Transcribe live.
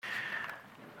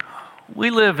We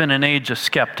live in an age of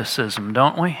skepticism,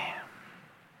 don't we?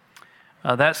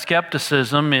 That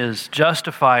skepticism is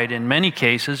justified in many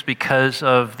cases because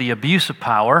of the abuse of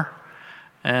power,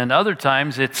 and other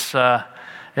times it's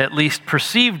at least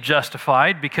perceived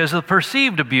justified because of the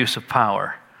perceived abuse of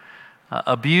power.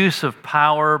 Abuse of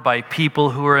power by people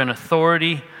who are in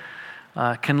authority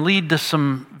can lead to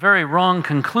some very wrong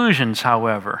conclusions,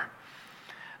 however.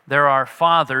 There are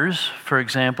fathers, for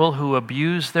example, who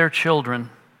abuse their children.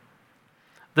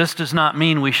 This does not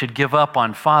mean we should give up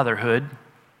on fatherhood.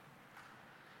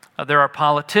 There are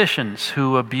politicians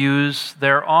who abuse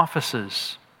their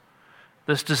offices.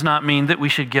 This does not mean that we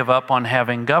should give up on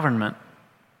having government.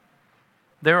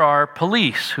 There are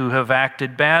police who have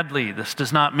acted badly. This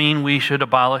does not mean we should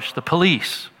abolish the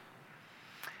police.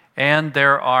 And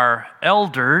there are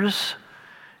elders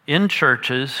in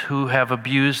churches who have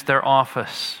abused their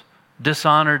office,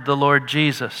 dishonored the Lord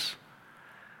Jesus,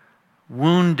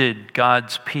 wounded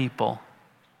God's people.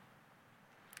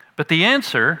 But the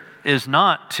answer is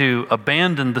not to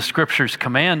abandon the Scripture's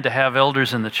command to have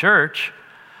elders in the church.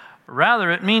 Rather,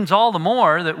 it means all the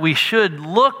more that we should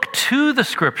look to the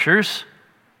Scriptures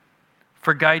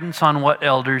for guidance on what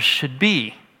elders should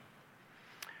be.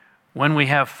 When we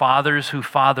have fathers who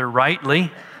father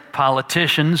rightly,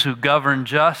 politicians who govern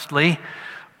justly,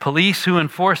 police who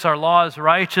enforce our laws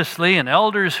righteously, and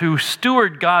elders who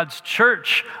steward God's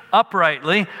church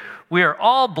uprightly, we are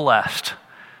all blessed.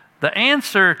 The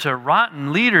answer to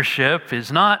rotten leadership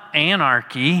is not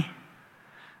anarchy.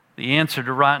 The answer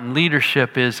to rotten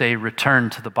leadership is a return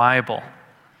to the Bible.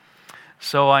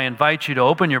 So I invite you to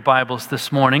open your Bibles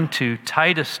this morning to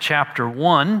Titus chapter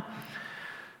 1.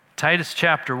 Titus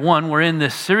chapter 1, we're in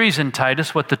this series in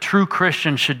Titus, What the True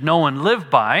Christian Should Know and Live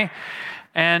By.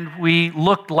 And we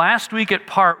looked last week at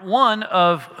part 1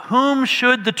 of whom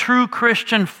should the true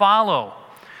Christian follow.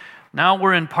 Now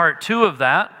we're in part 2 of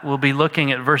that. We'll be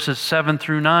looking at verses 7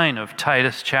 through 9 of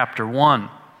Titus chapter 1.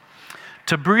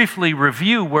 To briefly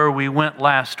review where we went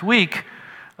last week,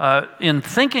 in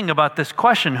thinking about this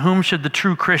question, whom should the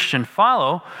true Christian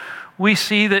follow, we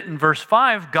see that in verse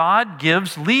 5, God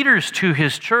gives leaders to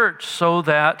His church so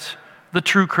that the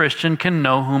true Christian can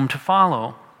know whom to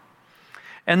follow.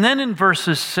 And then in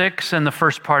verses 6 and the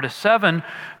first part of 7,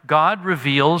 God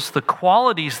reveals the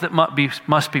qualities that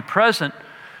must be present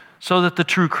so that the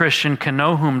true Christian can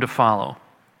know whom to follow.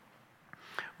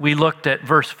 We looked at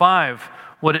verse 5,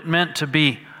 what it meant to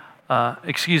be,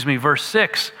 verse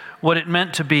 6, what it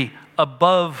meant to be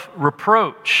above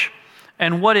reproach,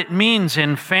 and what it means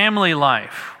in family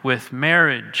life with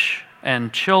marriage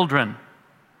and children.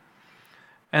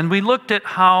 And we looked at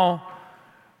how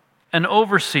an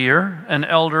overseer, an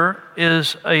elder,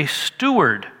 is a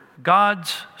steward,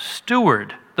 God's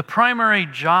steward. The primary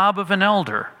job of an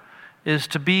elder is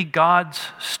to be God's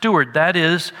steward. That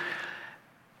is,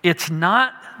 it's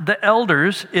not the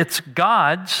elders, it's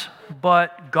God's,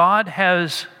 but God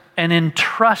has an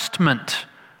entrustment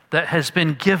that has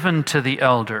been given to the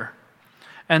elder.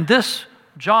 And this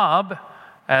job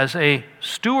as a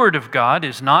steward of God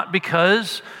is not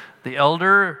because the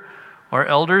elder or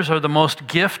elders are the most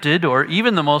gifted or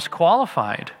even the most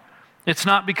qualified. It's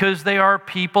not because they are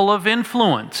people of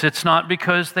influence. It's not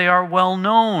because they are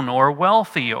well-known or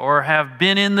wealthy or have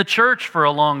been in the church for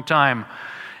a long time.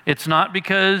 It's not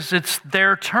because it's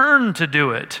their turn to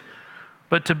do it.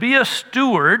 But to be a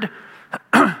steward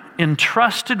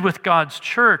entrusted with God's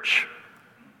church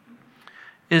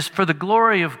is for the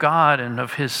glory of God and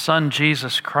of His Son,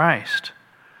 Jesus Christ.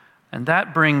 And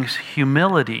that brings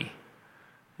humility.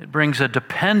 It brings a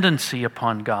dependency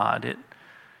upon God.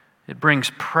 It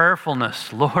brings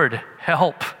prayerfulness. Lord,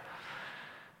 help.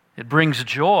 It brings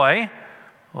joy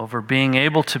over being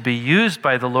able to be used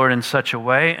by the Lord in such a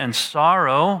way, and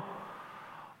sorrow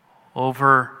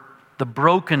over the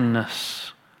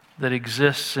brokenness that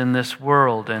exists in this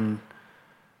world and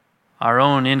our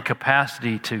own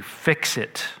incapacity to fix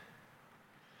it.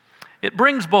 It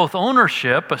brings both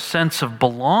ownership, a sense of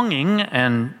belonging,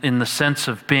 and in the sense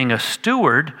of being a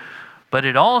steward, but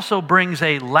it also brings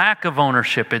a lack of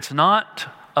ownership. It's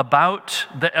not about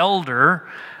the elder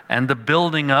and the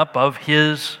building up of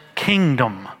his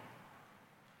kingdom.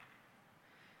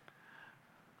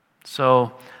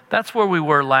 So that's where we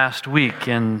were last week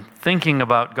in thinking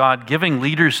about God giving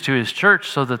leaders to His church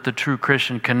so that the true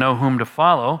Christian can know whom to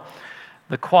follow,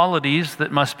 the qualities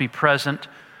that must be present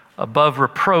above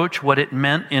reproach, what it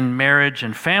meant in marriage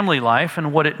and family life,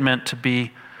 and what it meant to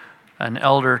be an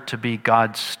elder, to be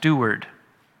God's steward.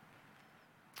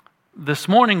 This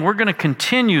morning, we're going to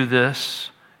continue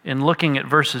this in looking at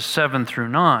verses 7 through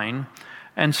 9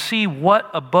 and see what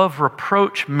above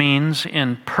reproach means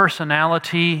in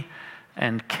personality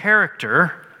and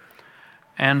character,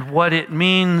 and what it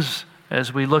means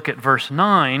as we look at verse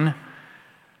 9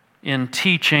 in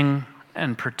teaching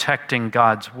and protecting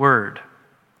God's Word.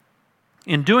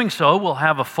 In doing so, we'll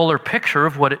have a fuller picture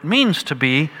of what it means to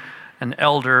be an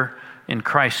elder in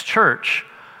Christ's church.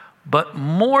 But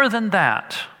more than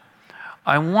that,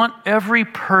 I want every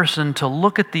person to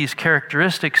look at these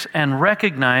characteristics and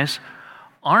recognize,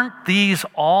 aren't these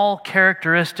all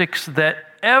characteristics that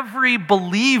every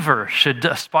believer should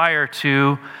aspire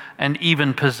to and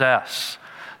even possess?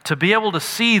 To be able to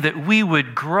see that we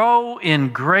would grow in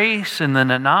grace in the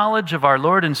knowledge of our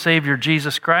Lord and Savior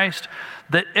Jesus Christ,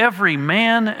 that every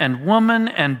man and woman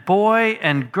and boy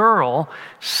and girl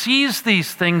sees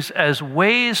these things as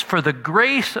ways for the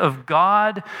grace of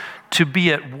God to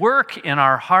be at work in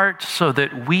our hearts so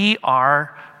that we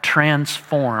are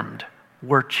transformed,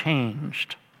 we're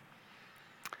changed.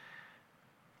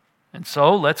 And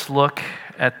so let's look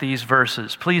at these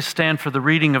verses. Please stand for the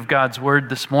reading of God's Word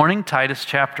this morning, Titus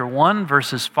chapter 1,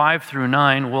 verses 5 through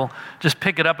 9. We'll just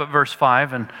pick it up at verse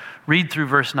 5 and read through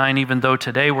verse 9, even though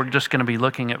today we're just going to be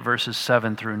looking at verses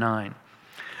 7 through 9.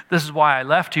 This is why I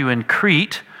left you in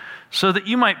Crete, so that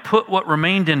you might put what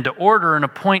remained into order and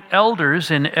appoint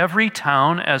elders in every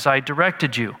town as I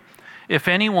directed you. If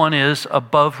anyone is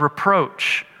above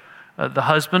reproach, the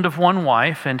husband of one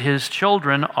wife and his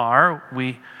children are,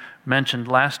 we mentioned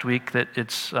last week that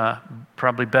it's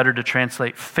probably better to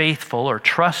translate faithful or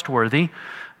trustworthy.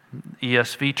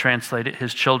 ESV translated,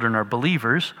 his children are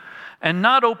believers, and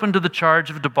not open to the charge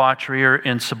of debauchery or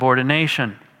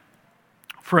insubordination.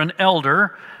 For an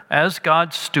elder, as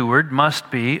God's steward, must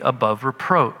be above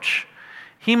reproach.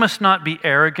 He must not be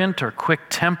arrogant or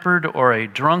quick-tempered or a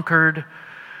drunkard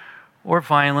or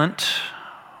violent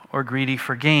or greedy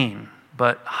for gain,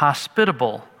 but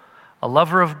hospitable, a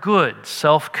lover of good,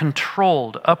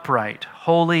 self-controlled, upright,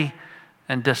 holy,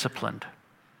 and disciplined.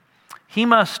 He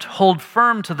must hold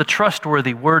firm to the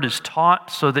trustworthy word as taught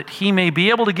so that he may be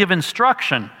able to give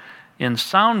instruction in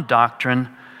sound doctrine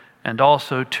and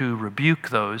also to rebuke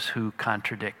those who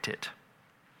contradict it.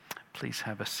 Please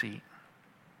have a seat.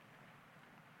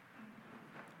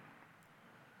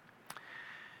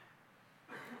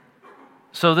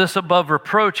 So this above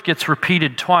reproach gets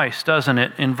repeated twice, doesn't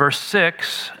it? In verse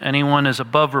 6, anyone is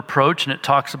above reproach, and it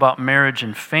talks about marriage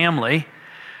and family.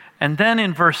 And then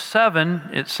in verse 7,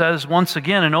 it says, once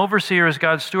again, an overseer as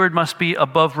God's steward must be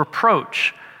above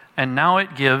reproach. And now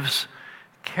it gives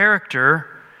character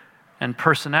and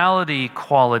personality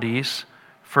qualities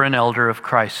for an elder of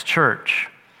Christ's church.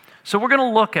 So we're going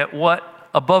to look at what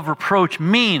above reproach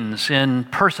means in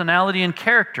personality and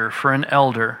character for an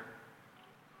elder.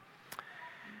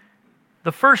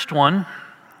 The first one,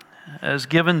 as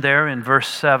given there in verse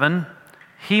 7,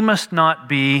 he must not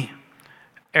be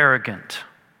arrogant.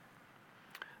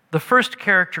 The first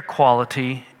character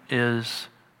quality is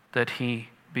that he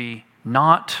be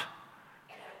not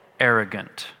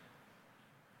arrogant.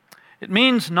 It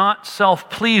means not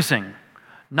self-pleasing,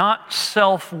 not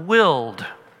self-willed,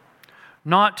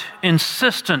 not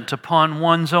insistent upon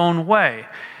one's own way.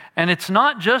 And it's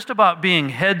not just about being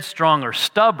headstrong or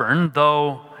stubborn,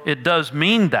 though it does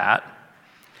mean that.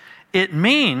 It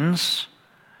means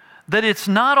that it's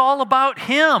not all about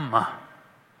him.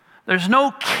 There's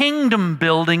no kingdom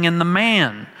building in the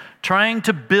man, trying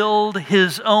to build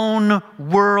his own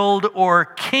world or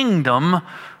kingdom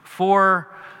for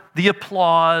the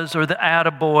applause or the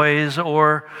attaboys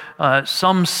or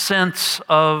some sense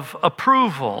of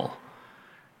approval.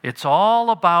 It's all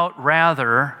about,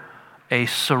 rather, a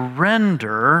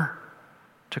surrender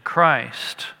to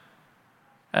Christ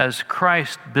as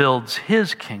Christ builds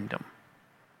his kingdom,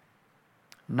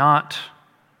 not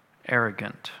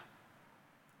arrogant.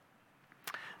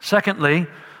 Secondly,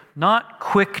 not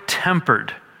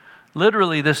quick-tempered.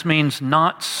 Literally, this means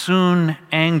not soon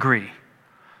angry.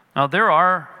 Now, there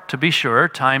are, to be sure,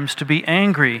 times to be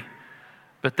angry,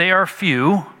 but they are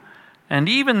few, and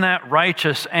even that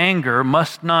righteous anger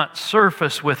must not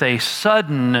surface with a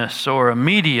suddenness or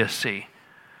immediacy.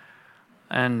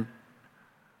 And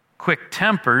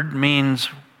quick-tempered means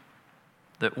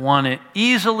that one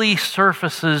easily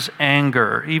surfaces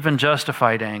anger, even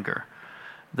justified anger.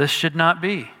 This should not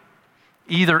be,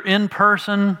 either in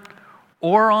person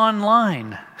or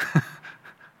online. Have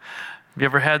you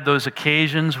ever had those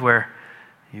occasions where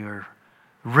you're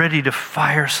ready to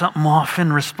fire something off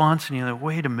in response and you're like,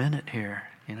 wait a minute here,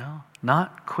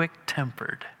 not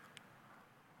quick-tempered.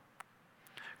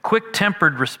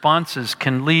 Quick-tempered responses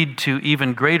can lead to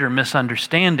even greater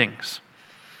misunderstandings.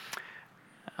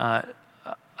 I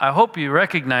hope you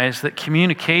recognize that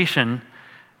communication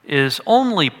is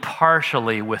only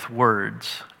partially with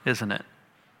words, isn't it?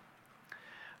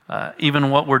 Even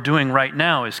what we're doing right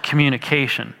now is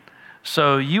communication.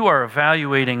 So you are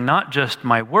evaluating not just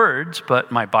my words,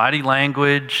 but my body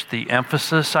language, the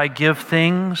emphasis I give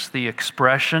things, the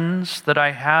expressions that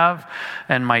I have,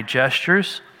 and my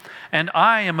gestures. And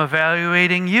I am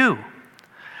evaluating you.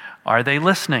 Are they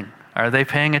listening? Are they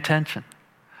paying attention?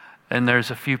 And there's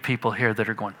a few people here that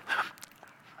are going,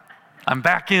 I'm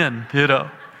back in,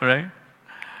 right?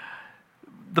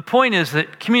 The point is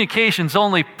that communication's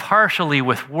only partially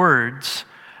with words.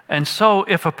 And so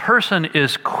if a person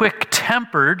is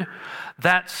quick-tempered,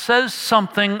 that says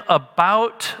something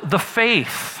about the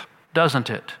faith, doesn't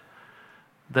it?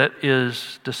 That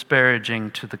is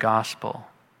disparaging to the gospel.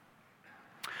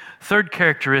 Third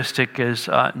characteristic is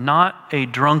not a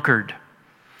drunkard.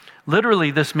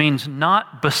 Literally, this means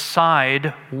not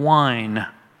beside wine.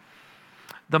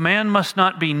 The man must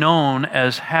not be known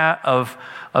as of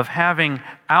having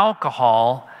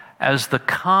alcohol as the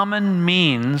common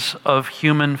means of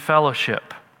human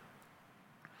fellowship.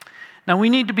 Now,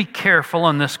 we need to be careful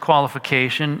on this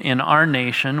qualification in our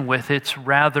nation with its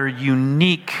rather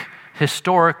unique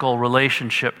historical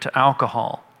relationship to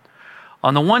alcohol.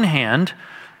 On the one hand,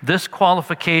 this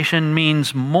qualification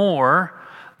means more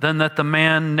than that the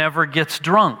man never gets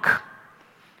drunk.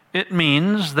 It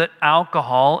means that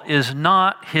alcohol is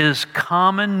not his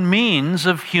common means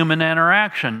of human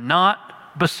interaction,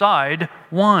 not beside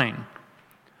wine.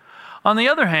 On the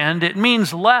other hand, it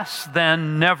means less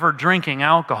than never drinking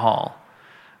alcohol.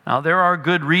 Now, there are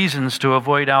good reasons to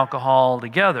avoid alcohol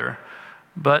altogether,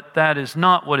 but that is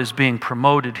not what is being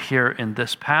promoted here in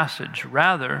this passage.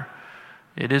 Rather,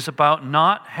 it is about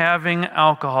not having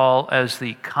alcohol as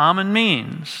the common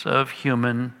means of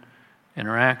human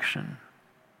interaction.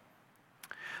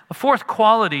 The fourth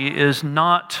quality is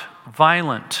not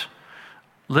violent.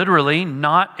 Literally,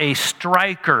 not a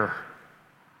striker.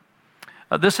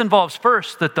 This involves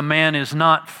first that the man is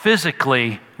not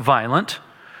physically violent.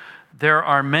 There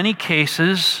are many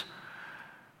cases,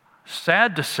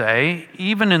 sad to say,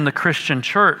 even in the Christian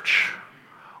church,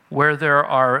 where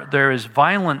there is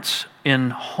violence in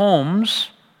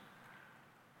homes,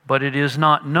 but it is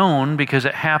not known because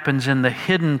it happens in the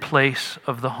hidden place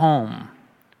of the home.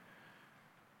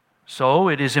 So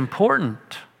it is important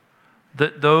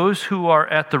that those who are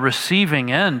at the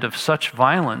receiving end of such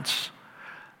violence,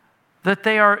 that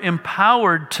they are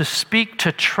empowered to speak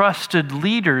to trusted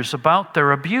leaders about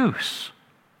their abuse.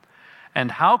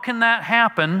 And how can that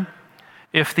happen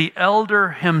if the elder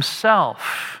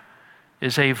himself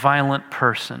is a violent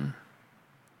person?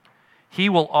 He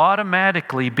will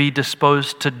automatically be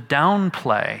disposed to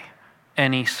downplay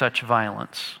any such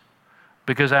violence.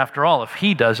 Because after all, if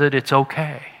he does it, it's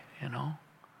okay,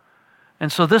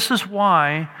 And so this is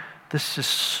why this is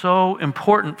so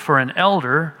important for an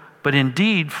elder, but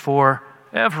indeed for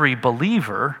every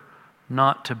believer,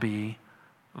 not to be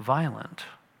violent.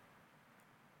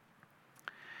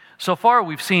 So far,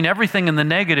 we've seen everything in the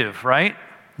negative, right?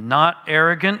 Not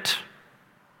arrogant,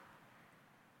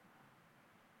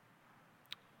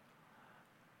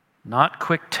 not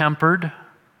quick-tempered,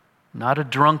 not a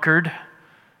drunkard,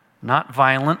 not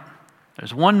violent.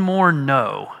 There's one more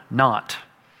no, not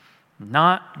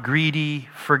greedy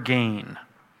for gain.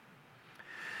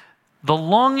 The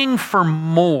longing for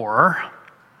more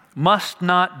must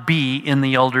not be in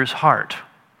the elder's heart.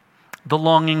 The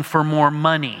longing for more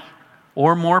money,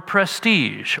 or more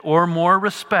prestige, or more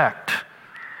respect,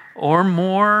 or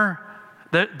more,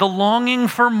 the longing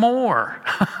for more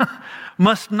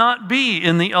must not be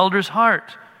in the elder's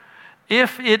heart.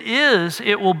 If it is,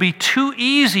 it will be too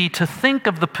easy to think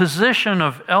of the position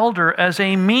of elder as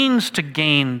a means to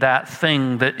gain that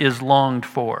thing that is longed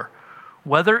for,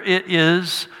 whether it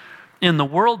is, in the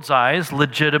world's eyes,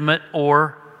 legitimate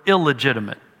or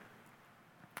illegitimate.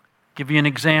 Give you an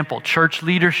example. Church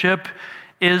leadership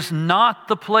is not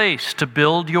the place to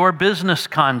build your business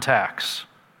contacts.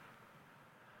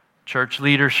 Church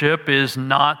leadership is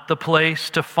not the place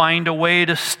to find a way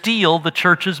to steal the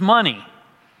church's money.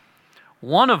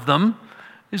 One of them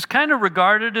is kind of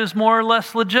regarded as more or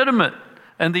less legitimate,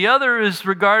 and the other is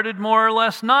regarded more or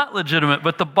less not legitimate.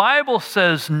 But the Bible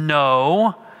says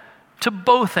no to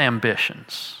both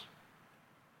ambitions.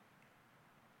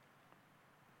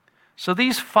 So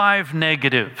these 5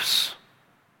 negatives,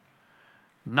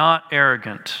 not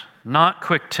arrogant, not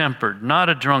quick-tempered, not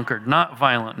a drunkard, not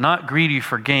violent, not greedy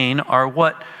for gain, are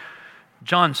what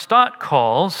John Stott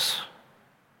calls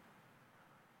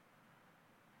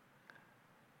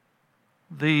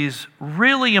these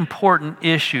really important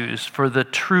issues for the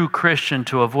true Christian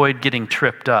to avoid getting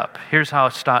tripped up. Here's how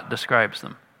Stott describes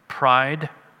them: pride,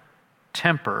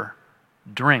 temper,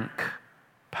 drink,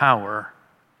 power,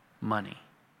 money.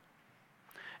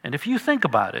 And if you think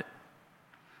about it,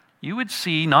 you would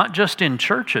see not just in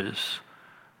churches,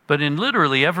 but in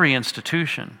literally every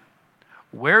institution,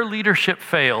 where leadership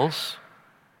fails,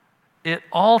 it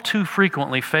all too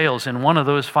frequently fails in one of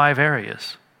those 5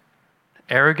 areas: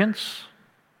 arrogance,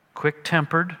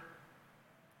 quick-tempered,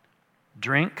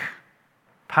 drink,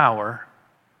 power,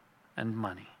 and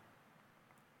money.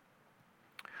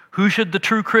 Who should the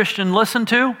true Christian listen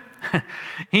to?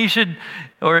 He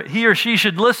or she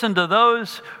should listen to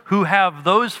those who have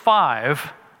those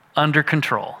 5 under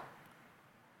control.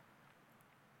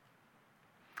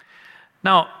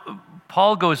 Now,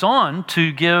 Paul goes on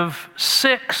to give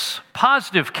 6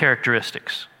 positive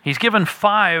characteristics. He's given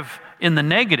 5 in the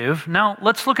negative. Now,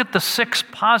 let's look at the 6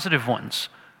 positive ones.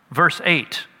 Verse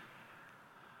 8,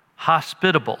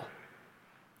 hospitable.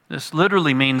 This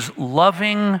literally means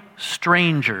loving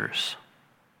strangers.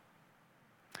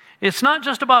 It's not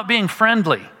just about being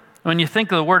friendly. When you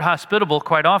think of the word hospitable,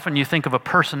 quite often you think of a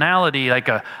personality, like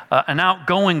an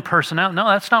outgoing personality. No,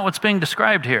 that's not what's being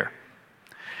described here.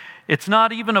 It's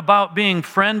not even about being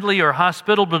friendly or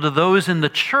hospitable to those in the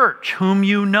church whom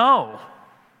you know.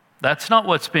 That's not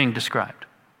what's being described.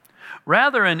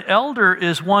 Rather, an elder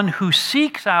is one who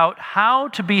seeks out how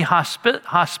to be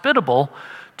hospitable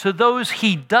to those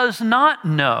he does not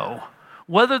know,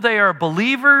 whether they are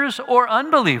believers or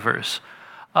unbelievers.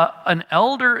 An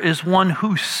elder is one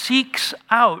who seeks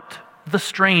out the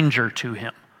stranger to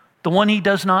him, the one he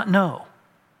does not know.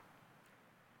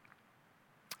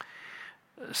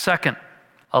 Second,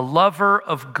 a lover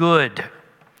of good.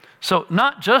 So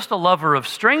not just a lover of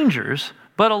strangers,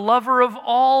 but a lover of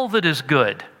all that is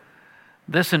good.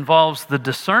 This involves the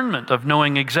discernment of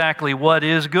knowing exactly what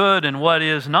is good and what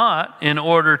is not in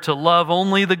order to love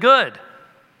only the good.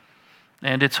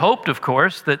 And it's hoped, of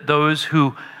course, that those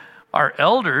who are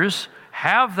elders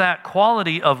have that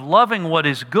quality of loving what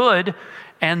is good,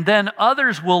 and then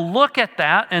others will look at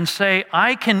that and say,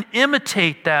 I can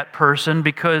imitate that person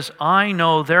because I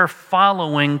know they're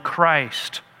following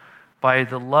Christ by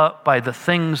the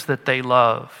things that they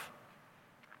love.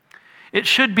 It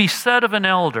should be said of an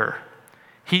elder,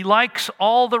 he likes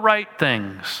all the right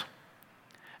things,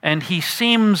 and he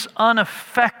seems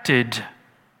unaffected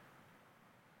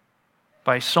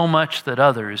by so much that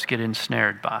others get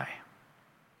ensnared by.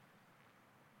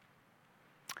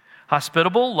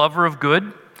 Hospitable, lover of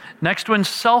good. Next one,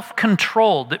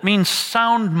 self-controlled. That means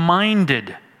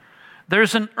sound-minded.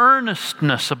 There's an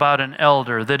earnestness about an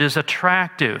elder that is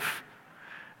attractive.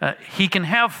 He can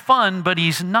have fun, but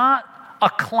he's not a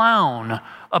clown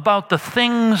about the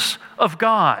things of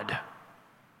God.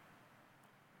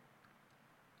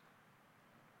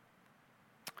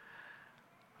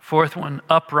 Fourth one,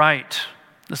 upright.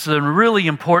 This is a really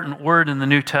important word in the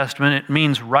New Testament. It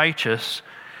means righteous.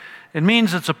 It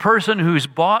means it's a person who's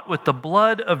bought with the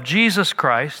blood of Jesus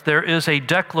Christ. There is a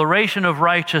declaration of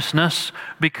righteousness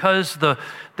because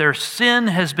their sin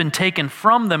has been taken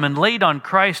from them and laid on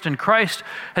Christ, and Christ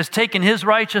has taken his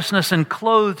righteousness and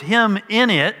clothed him in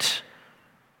it.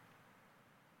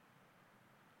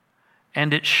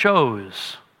 And it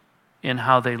shows in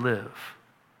how they live.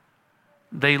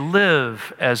 They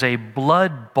live as a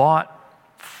blood-bought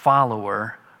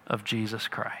follower of Jesus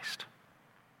Christ.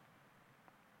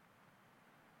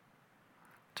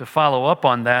 To follow up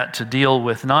on that, to deal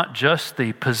with not just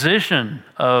the position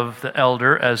of the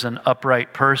elder as an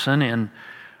upright person in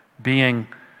being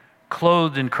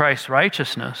clothed in Christ's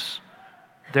righteousness,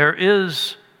 there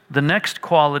is the next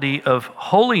quality of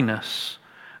holiness.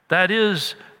 That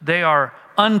is, they are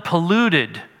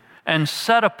unpolluted and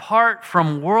set apart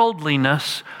from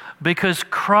worldliness because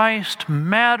Christ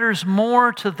matters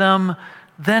more to them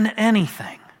than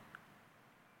anything.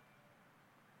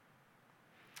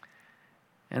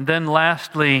 And then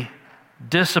lastly,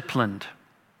 disciplined.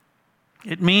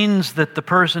 It means that the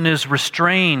person is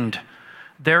restrained.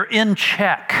 They're in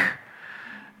check.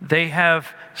 They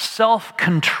have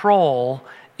self-control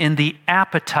in the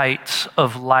appetites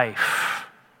of life.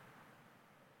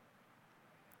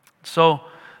 So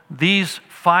these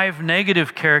 5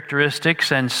 negative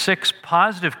characteristics and 6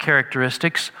 positive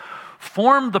characteristics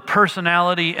form the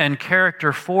personality and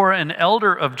character for an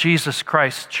elder of Jesus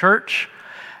Christ's church.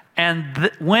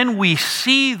 And when we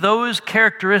see those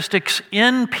characteristics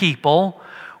in people,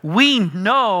 we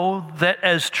know that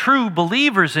as true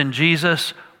believers in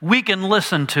Jesus, we can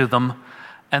listen to them,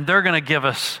 and they're going to give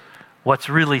us what's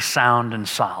really sound and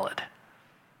solid.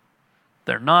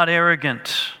 They're not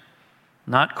arrogant,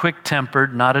 not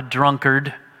quick-tempered, not a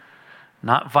drunkard,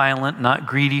 not violent, not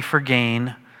greedy for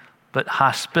gain, but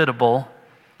hospitable,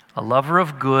 a lover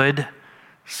of good,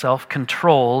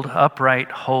 self-controlled,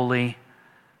 upright, holy,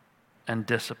 and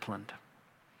disciplined.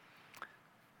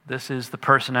 This is the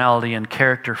personality and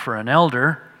character for an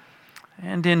elder,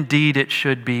 and indeed it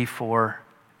should be for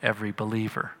every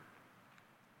believer.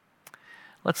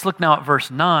 Let's look now at verse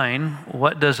 9.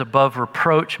 What does above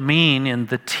reproach mean in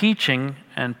the teaching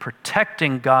and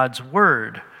protecting God's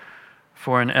word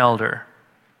for an elder?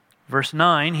 Verse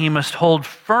 9, he must hold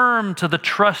firm to the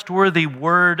trustworthy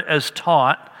word as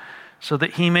taught, so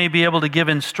that he may be able to give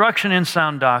instruction in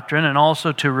sound doctrine and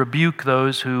also to rebuke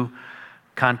those who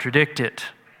contradict it.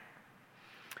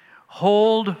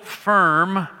 Hold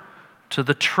firm to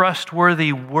the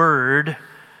trustworthy word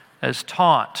as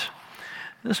taught.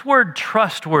 This word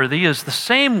trustworthy is the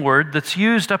same word that's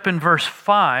used up in verse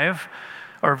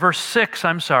 6,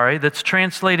 that's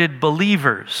translated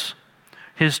believers.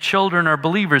 His children are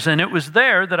believers. And it was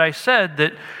there that I said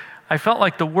that I felt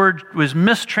like the word was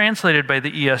mistranslated by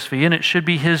the ESV, and it should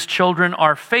be his children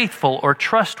are faithful or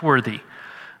trustworthy.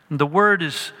 And the word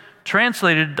is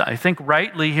translated, I think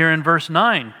rightly here in verse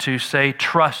 9, to say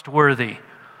trustworthy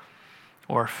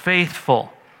or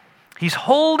faithful. He's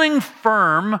holding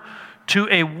firm to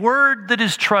a word that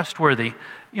is trustworthy.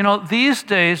 You know, these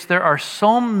days there are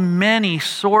so many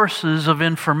sources of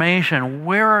information.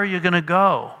 Where are you going to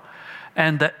go?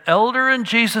 And the elder in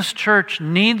Jesus' church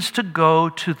needs to go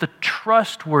to the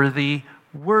trustworthy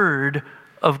word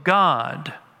of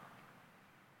God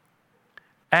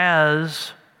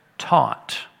as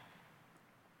taught.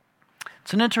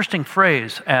 It's an interesting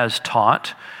phrase, as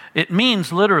taught. It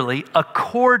means literally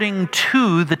according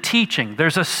to the teaching.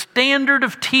 There's a standard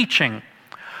of teaching.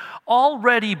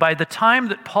 Already by the time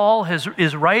that Paul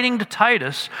is writing to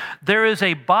Titus, there is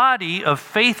a body of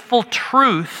faithful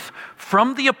truth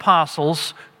from the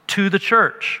apostles to the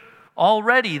church.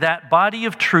 Already that body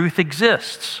of truth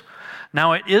exists.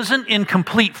 Now, it isn't in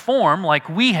complete form like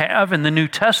we have in the New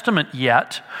Testament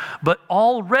yet, but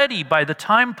already by the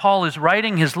time Paul is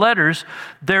writing his letters,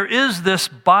 there is this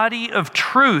body of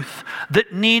truth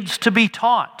that needs to be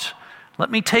taught.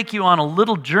 Let me take you on a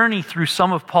little journey through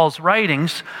some of Paul's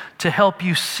writings to help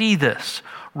you see this.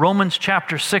 Romans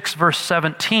chapter 6, verse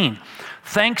 17.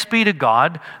 Thanks be to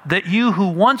God that you who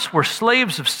once were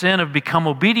slaves of sin have become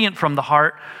obedient from the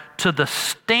heart to the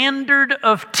standard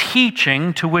of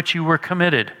teaching to which you were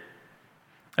committed.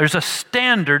 There's a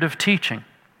standard of teaching.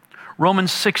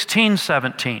 Romans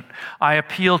 16:17. I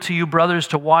appeal to you, brothers,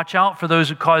 to watch out for those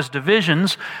who cause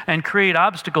divisions and create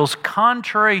obstacles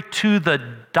contrary to the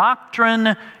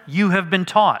doctrine you have been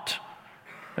taught.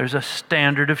 There's a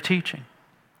standard of teaching.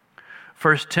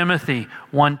 1 Timothy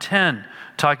 1:10,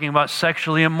 talking about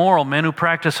sexually immoral, men who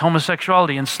practice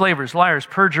homosexuality, enslavers, liars,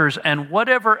 perjurers, and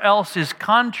whatever else is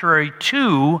contrary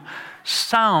to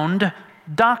sound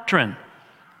doctrine.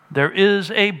 There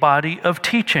is a body of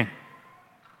teaching.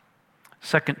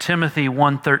 2 Timothy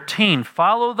 1:13,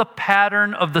 follow the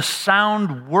pattern of the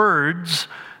sound words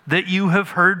that you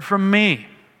have heard from me.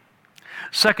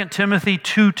 2 Timothy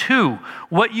 2:2,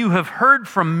 what you have heard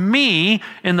from me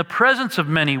in the presence of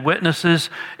many witnesses,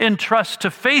 entrust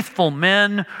to faithful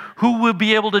men who will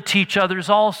be able to teach others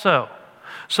also.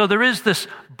 So there is this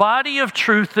body of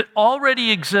truth that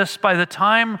already exists by the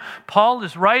time Paul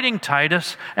is writing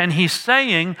Titus, and he's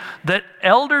saying that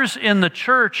elders in the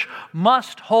church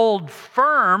must hold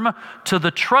firm to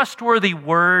the trustworthy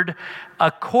word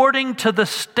according to the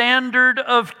standard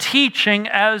of teaching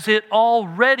as it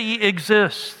already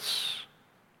exists.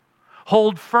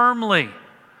 Hold firmly.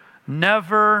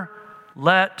 Never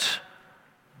let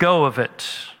go of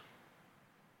it.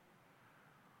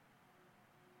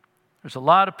 There's a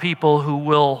lot of people who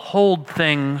will hold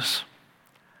things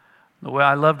the way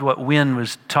I loved what Wynn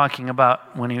was talking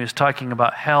about when he was talking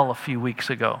about hell a few weeks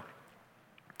ago.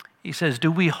 He says,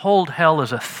 do we hold hell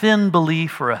as a thin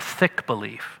belief or a thick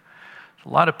belief? A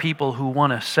lot of people who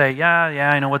want to say,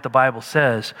 yeah, I know what the Bible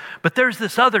says, but there's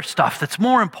this other stuff that's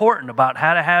more important about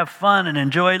how to have fun and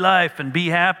enjoy life and be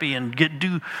happy and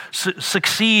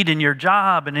succeed in your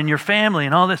job and in your family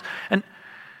and all this. And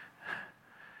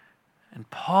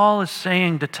Paul is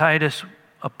saying to Titus,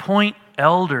 appoint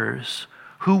elders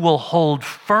who will hold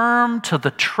firm to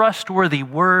the trustworthy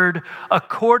word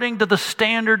according to the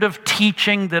standard of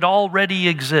teaching that already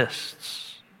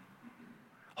exists.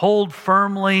 Hold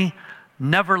firmly,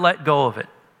 never let go of it.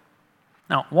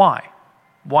 Now, why?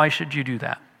 Why should you do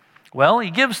that? Well, he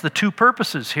gives the two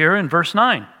purposes here in verse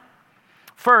 9.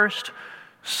 First,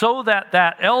 so that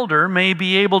that elder may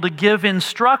be able to give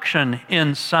instruction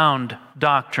in sound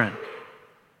doctrine.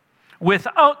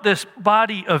 Without this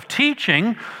body of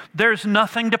teaching, there's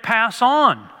nothing to pass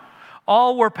on.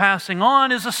 All we're passing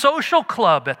on is a social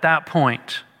club at that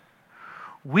point.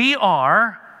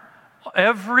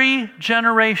 Every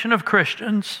generation of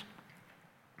Christians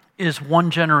is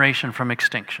one generation from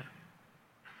extinction.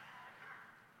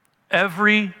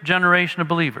 Every generation of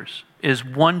believers is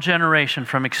one generation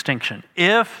from extinction.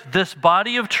 If this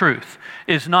body of truth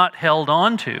is not held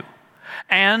on to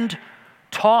and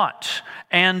taught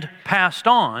and passed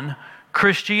on,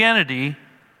 Christianity,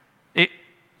 it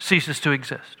ceases to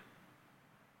exist.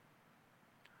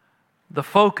 The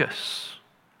focus,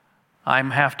 I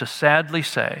have to sadly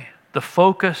say, the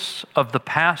focus of the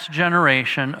past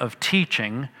generation of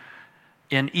teaching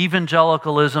in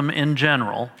evangelicalism in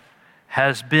general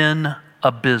has been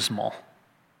abysmal.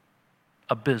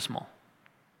 Abysmal.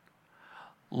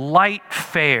 Light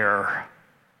fare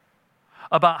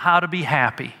about how to be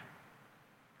happy,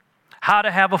 how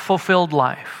to have a fulfilled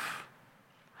life,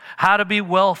 how to be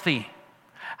wealthy,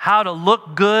 how to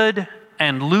look good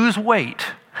and lose weight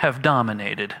have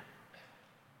dominated.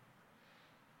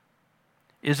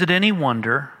 Is it any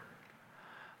wonder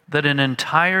that an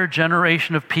entire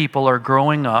generation of people are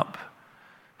growing up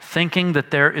thinking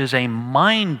that there is a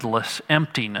mindless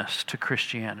emptiness to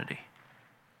Christianity?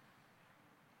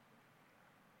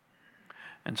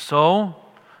 And so,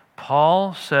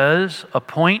 Paul says,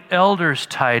 appoint elders,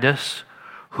 Titus,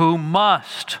 who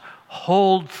must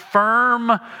hold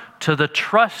firm to the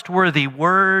trustworthy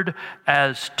word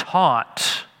as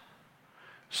taught,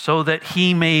 so that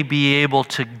he may be able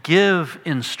to give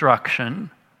instruction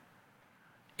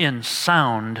in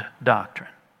sound doctrine.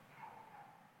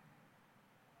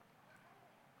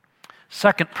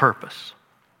 Second purpose,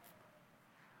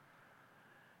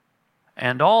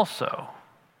 and also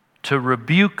to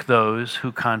rebuke those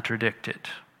who contradict it.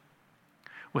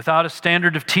 Without a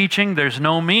standard of teaching, there's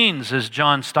no means, as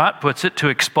John Stott puts it, to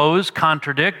expose,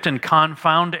 contradict, and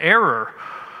confound error.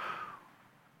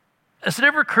 Has it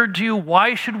ever occurred to you,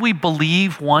 why should we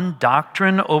believe one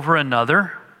doctrine over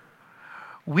another?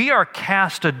 We are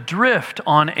cast adrift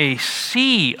on a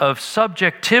sea of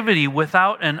subjectivity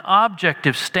without an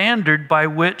objective standard by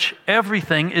which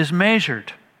everything is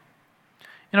measured.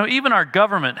 You know, even our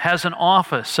government has an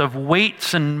office of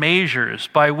weights and measures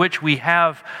by which we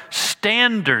have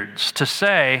standards to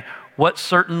say what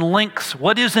certain lengths,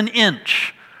 what is an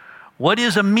inch, what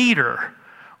is a meter,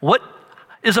 what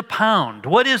is a pound,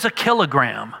 what is a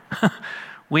kilogram.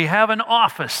 We have an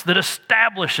office that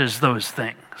establishes those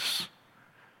things.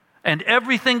 And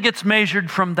everything gets measured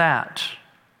from that.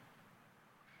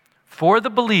 For the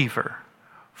believer,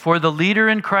 for the leader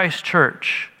in Christ's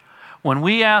church, when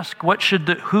we ask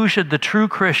who should the true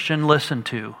Christian listen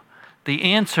to, the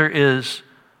answer is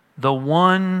the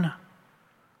one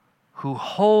who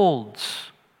holds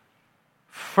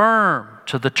firm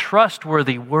to the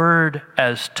trustworthy word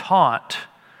as taught,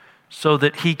 so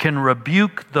that he can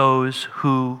rebuke those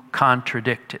who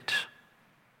contradict it.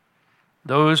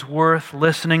 Those worth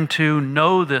listening to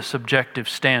know this objective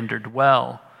standard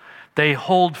well. They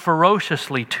hold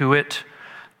ferociously to it.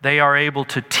 They are able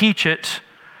to teach it,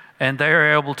 and they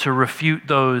are able to refute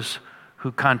those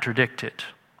who contradict it.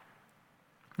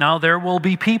 Now, there will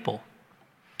be people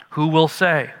who will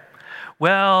say,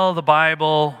 well, the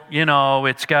Bible,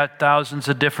 it's got thousands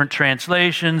of different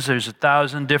translations. There's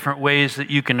 1,000 different ways that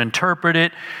you can interpret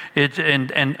it.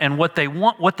 And what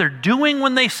they're doing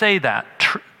when they say that,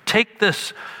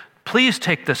 please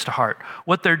take this to heart.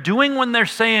 What they're doing when they're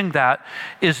saying that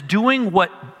is doing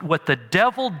what the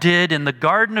devil did in the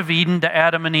Garden of Eden to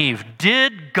Adam and Eve.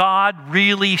 Did God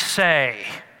really say?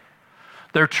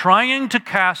 They're trying to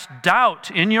cast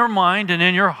doubt in your mind and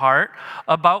in your heart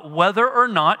about whether or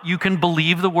not you can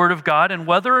believe the Word of God and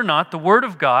whether or not the Word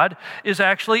of God is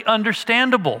actually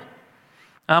understandable.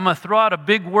 I'm going to throw out a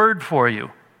big word for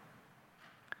you.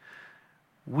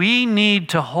 We need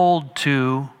to hold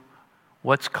to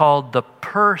what's called the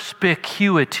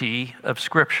perspicuity of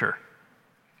Scripture.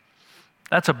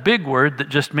 That's a big word that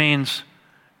just means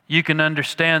you can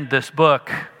understand this book.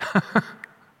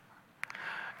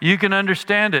 You can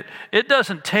understand it. It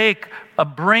doesn't take a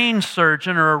brain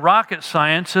surgeon or a rocket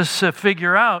scientist to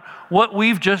figure out what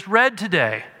we've just read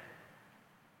today.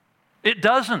 It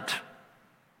doesn't.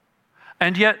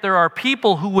 And yet there are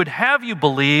people who would have you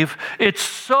believe it's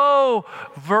so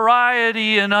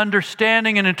variety and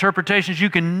understanding and interpretations,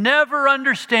 you can never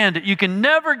understand it. You can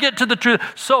never get to the truth.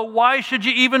 So why should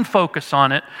you even focus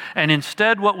on it? And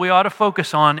instead what we ought to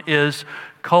focus on is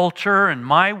culture and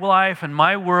my life and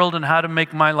my world and how to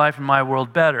make my life and my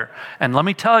world better. And let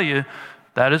me tell you,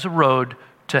 that is a road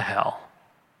to hell.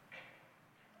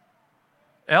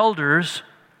 Elders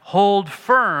hold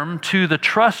firm to the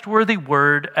trustworthy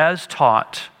word as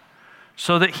taught,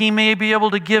 so that he may be able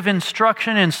to give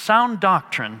instruction in sound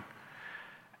doctrine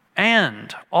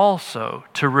and also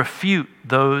to refute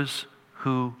those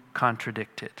who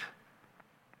contradict it.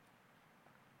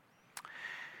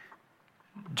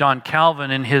 John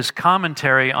Calvin, in his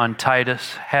commentary on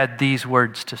Titus, had these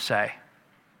words to say.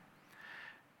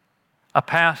 A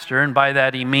pastor, and by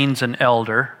that he means an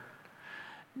elder,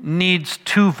 needs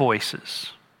two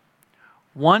voices,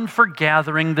 one for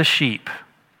gathering the sheep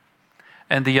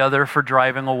and the other for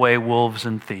driving away wolves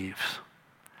and thieves.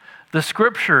 The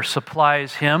Scripture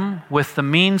supplies him with the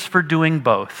means for doing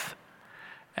both,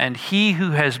 and he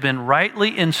who has been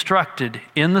rightly instructed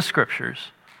in the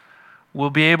Scriptures will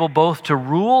be able both to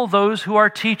rule those who are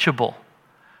teachable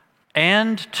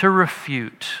and to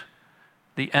refute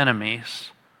the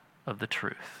enemies of the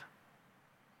truth.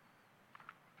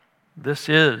 This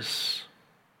is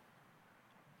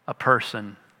a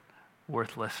person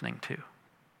worth listening to.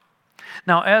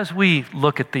 Now, as we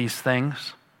look at these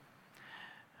things,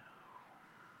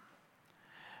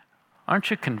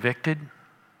 aren't you convicted?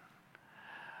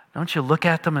 Don't you look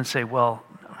at them and say, well,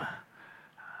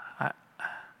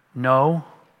 no,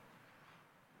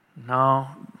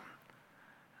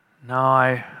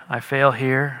 I fail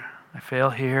here, I fail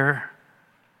here,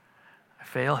 I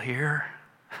fail here.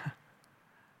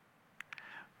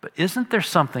 But isn't there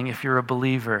something, if you're a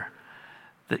believer,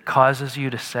 that causes you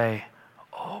to say,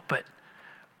 oh, but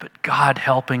God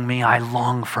helping me, I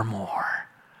long for more.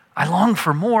 I long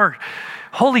for more.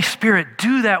 Holy Spirit,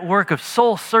 do that work of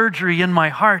soul surgery in my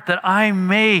heart that I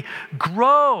may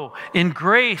grow in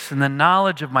grace and the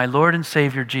knowledge of my Lord and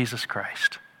Savior, Jesus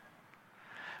Christ.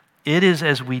 It is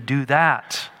as we do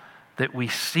that that we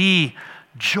see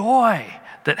joy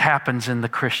that happens in the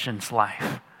Christian's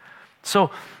life.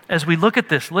 So as we look at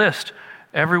this list,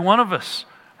 every one of us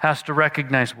has to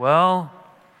recognize, well,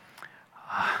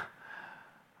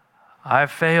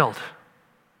 I've failed,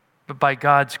 but by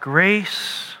God's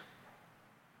grace,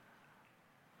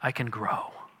 I can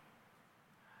grow.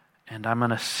 And I'm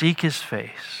going to seek His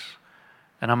face,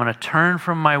 and I'm going to turn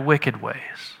from my wicked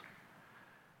ways,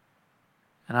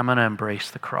 and I'm going to embrace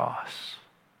the cross.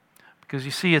 Because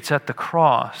you see, it's at the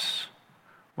cross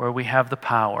where we have the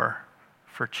power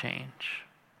for change.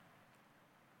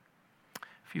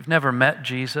 If you've never met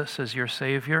Jesus as your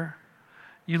Savior,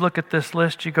 you look at this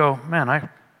list, you go, man,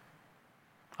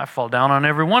 I fall down on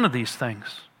every one of these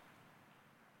things.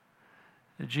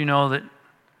 Did you know that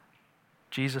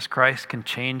Jesus Christ can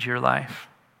change your life?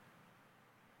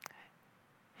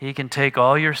 He can take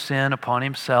all your sin upon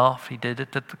Himself. He did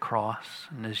it at the cross.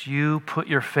 And as you put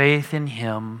your faith in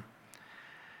Him,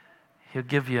 He'll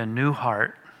give you a new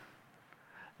heart,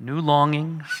 new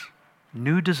longings,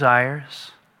 new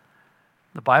desires.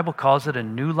 The Bible calls it a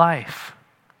new life.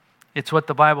 It's what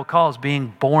the Bible calls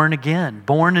being born again,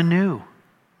 born anew.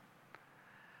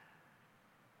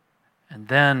 And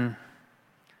then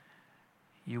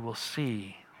you will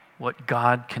see what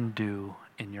God can do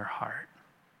in your heart.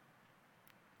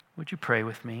 Would you pray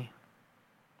with me?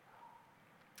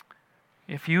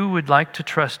 If you would like to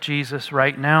trust Jesus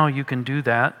right now, you can do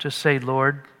that. Just say,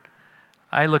 Lord,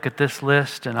 I look at this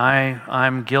list and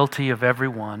I'm guilty of every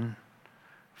one.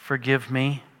 Forgive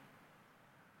me.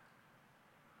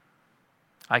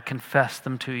 I confess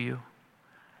them to you.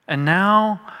 And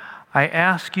now I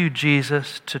ask you,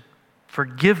 Jesus, to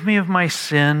forgive me of my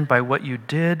sin by what you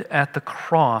did at the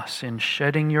cross in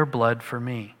shedding your blood for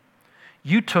me.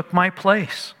 You took my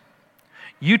place.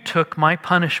 You took my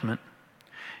punishment.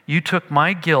 You took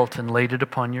my guilt and laid it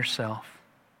upon yourself.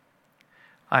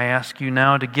 I ask you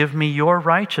now to give me your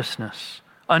righteousness,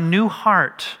 a new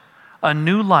heart, a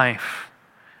new life,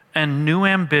 and new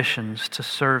ambitions to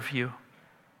serve you.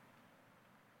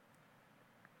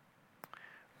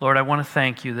 Lord, I want to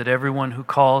thank you that everyone who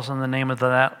calls on the name of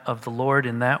the Lord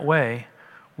in that way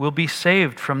will be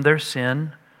saved from their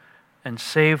sin and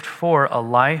saved for a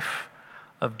life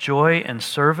of joy and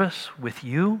service with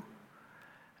you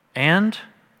and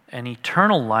an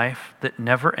eternal life that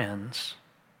never ends.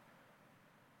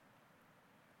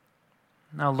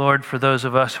 Now, Lord, for those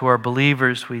of us who are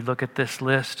believers, we look at this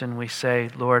list and we say,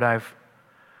 Lord, I've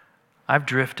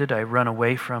drifted, I've run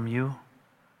away from you.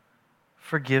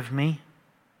 Forgive me.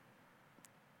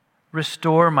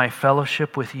 Restore my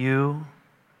fellowship with you.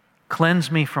 Cleanse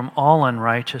me from all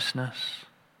unrighteousness.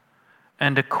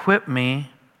 And equip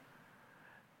me,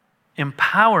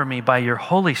 empower me by your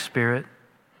Holy Spirit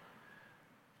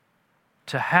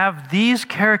to have these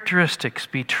characteristics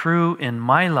be true in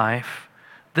my life,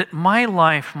 that my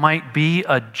life might be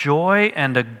a joy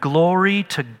and a glory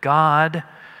to God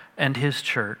and His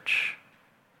church.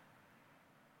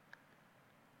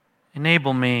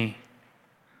 Enable me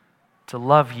to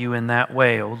love you in that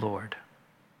way, O Lord.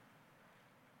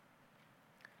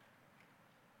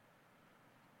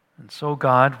 So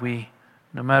God,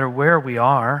 no matter where we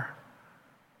are,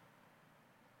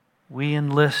 we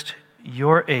enlist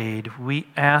your aid. We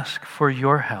ask for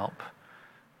your help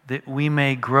that we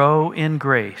may grow in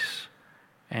grace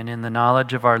and in the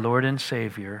knowledge of our Lord and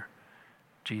Savior,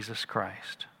 Jesus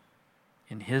Christ.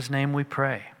 In his name we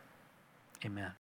pray. Amen.